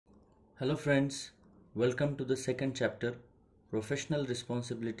Hello friends, welcome to the second chapter, Professional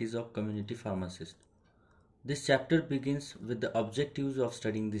Responsibilities of Community Pharmacists. This chapter begins with the objectives of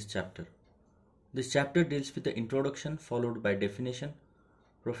studying this chapter. This chapter deals with the introduction followed by definition,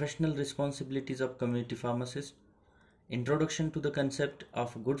 professional responsibilities of community pharmacists, introduction to the concept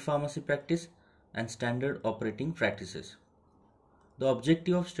of good pharmacy practice and standard operating practices. The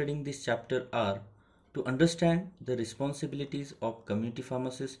objective of studying this chapter are to understand the responsibilities of community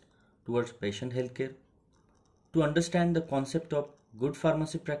pharmacists towards patient healthcare, to understand the concept of good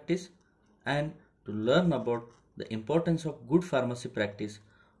pharmacy practice, and to learn about the importance of good pharmacy practice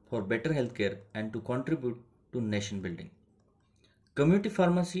for better healthcare and to contribute to nation building. Community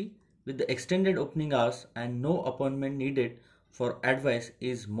pharmacy with the extended opening hours and no appointment needed for advice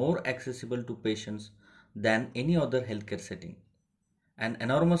is more accessible to patients than any other healthcare setting. An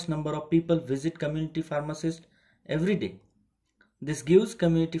enormous number of people visit community pharmacists every day. This gives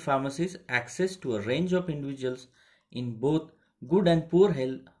community pharmacies access to a range of individuals in both good and poor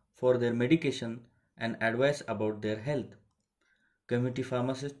health for their medication and advice about their health. Community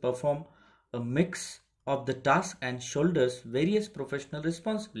pharmacists perform a mix of the task and shoulders various professional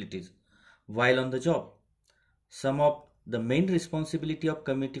responsibilities while on the job. Some of the main responsibility of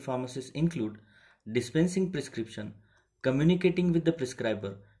community pharmacists include dispensing prescription, communicating with the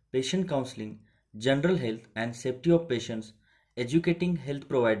prescriber, patient counseling, general health and safety of patients, educating health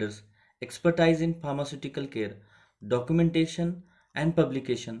providers, expertise in pharmaceutical care, documentation and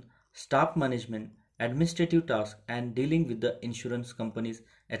publication, staff management, administrative tasks, and dealing with the insurance companies,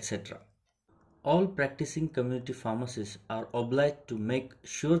 etc. All practicing community pharmacists are obliged to make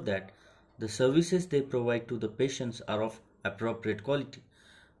sure that the services they provide to the patients are of appropriate quality.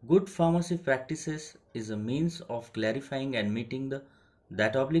 Good pharmacy practices is a means of clarifying and meeting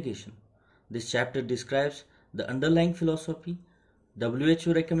that obligation. This chapter describes the underlying philosophy,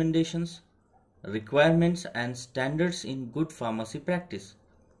 WHO recommendations, requirements and standards in good pharmacy practice.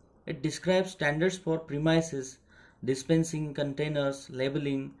 It describes standards for premises, dispensing containers,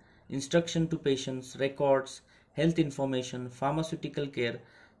 labeling, instruction to patients, records, health information, pharmaceutical care,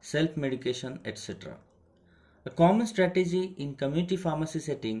 self-medication, etc. A common strategy in community pharmacy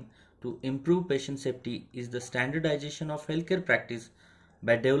setting to improve patient safety is the standardization of healthcare practice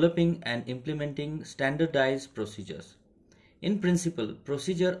by developing and implementing standardized procedures. In principle,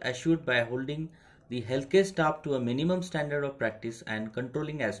 procedure assured by holding the healthcare staff to a minimum standard of practice and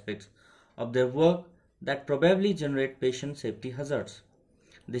controlling aspects of their work that probably generate patient safety hazards.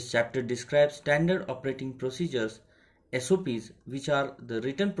 This chapter describes standard operating procedures, SOPs, which are the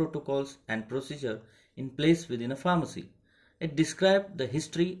written protocols and procedure in place within a pharmacy. It describes the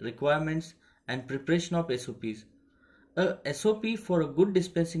history, requirements, and preparation of SOPs. A SOP for a good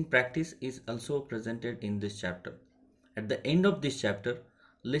dispensing practice is also presented in this chapter. At the end of this chapter,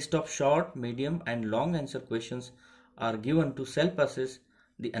 list of short, medium, and long answer questions are given to self-assess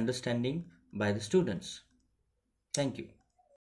the understanding by the students. Thank you.